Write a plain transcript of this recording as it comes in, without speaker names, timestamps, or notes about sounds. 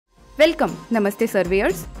Welcome, Namaste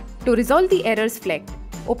Surveyors. To resolve the errors flagged,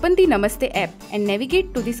 open the Namaste app and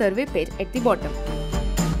navigate to the survey page at the bottom.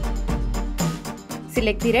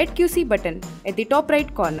 Select the red QC button at the top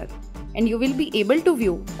right corner and you will be able to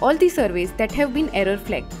view all the surveys that have been error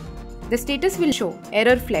flagged. The status will show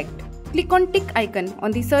error flagged. Click on tick icon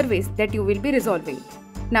on the surveys that you will be resolving.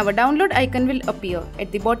 Now a download icon will appear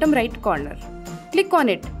at the bottom right corner. Click on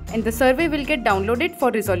it and the survey will get downloaded for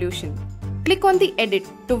resolution. Click on the edit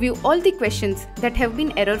to view all the questions that have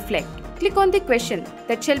been error flagged. Click on the question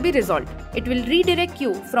that shall be resolved. It will redirect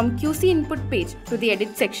you from QC input page to the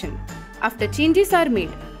edit section. After changes are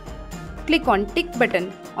made, click on tick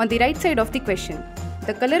button on the right side of the question.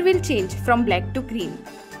 The color will change from black to green.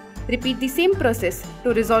 Repeat the same process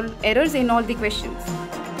to resolve errors in all the questions.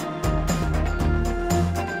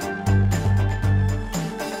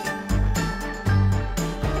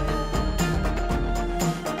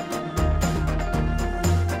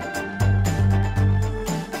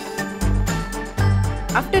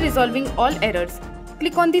 After resolving all errors,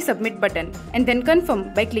 click on the submit button and then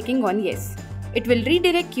confirm by clicking on yes. It will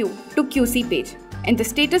redirect you to QC page and the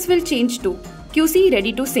status will change to QC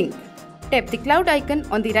ready to sync. Tap the cloud icon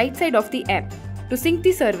on the right side of the app to sync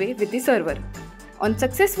the survey with the server. On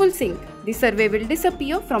successful sync, the survey will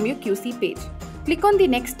disappear from your QC page. Click on the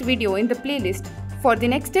next video in the playlist for the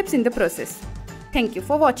next steps in the process. Thank you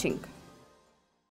for watching.